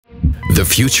The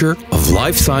future of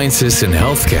life sciences and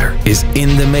healthcare is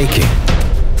in the making.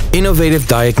 Innovative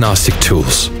diagnostic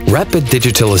tools, rapid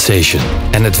digitalization,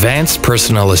 and advanced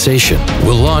personalization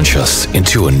will launch us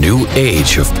into a new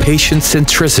age of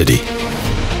patient-centricity.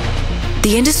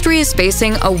 The industry is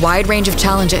facing a wide range of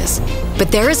challenges,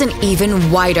 but there is an even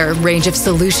wider range of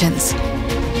solutions.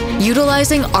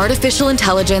 Utilizing artificial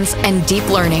intelligence and deep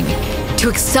learning to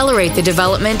accelerate the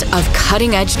development of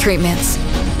cutting-edge treatments,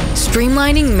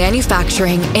 streamlining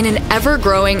manufacturing in an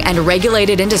ever-growing and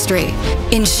regulated industry,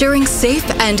 ensuring safe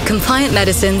and compliant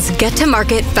medicines get to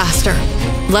market faster,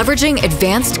 leveraging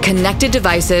advanced connected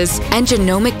devices and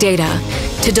genomic data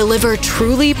to deliver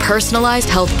truly personalized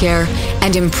healthcare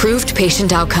and improved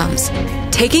patient outcomes,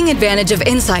 taking advantage of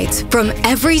insights from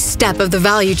every step of the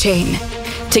value chain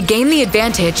to gain the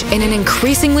advantage in an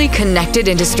increasingly connected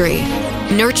industry,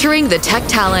 nurturing the tech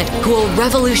talent who will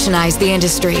revolutionize the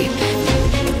industry,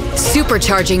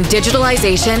 supercharging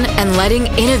digitalization and letting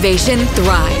innovation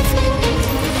thrive.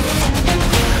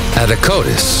 At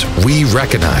Akkodis, we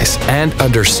recognize and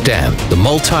understand the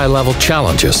multi-level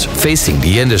challenges facing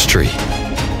the industry.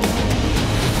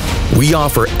 We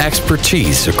offer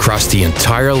expertise across the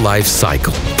entire life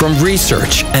cycle, from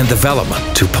research and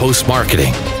development to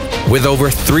post-marketing. With over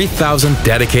 3,000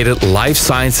 dedicated life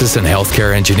sciences and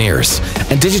healthcare engineers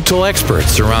and digital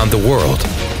experts around the world,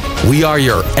 we are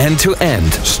your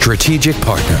end-to-end strategic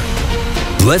partner.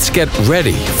 Let's get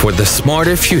ready for the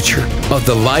smarter future of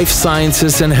the life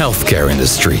sciences and healthcare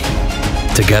industry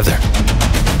together.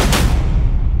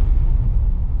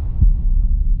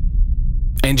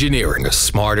 Engineering a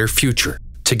smarter future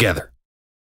together.